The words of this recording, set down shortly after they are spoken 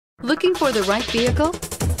Looking for the right vehicle?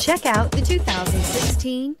 Check out the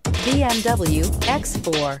 2016 BMW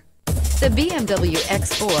X4. The BMW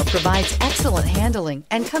X4 provides excellent handling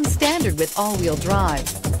and comes standard with all-wheel drive.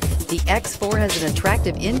 The X4 has an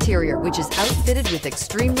attractive interior which is outfitted with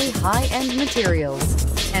extremely high-end materials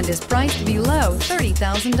and is priced below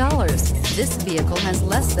 $30,000. This vehicle has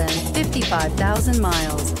less than 55,000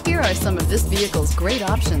 miles. Here are some of this vehicle's great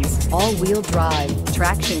options: all-wheel drive,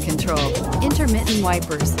 traction control, intermittent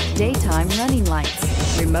wipers, daytime running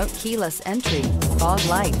lights, remote keyless entry, fog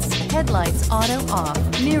lights, headlights auto-off,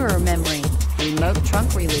 mirror memory, remote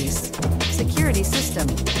trunk release, security system.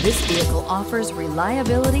 This vehicle offers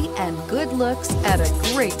reliability and good looks at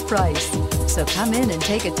a great price. So come in and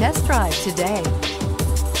take a test drive today.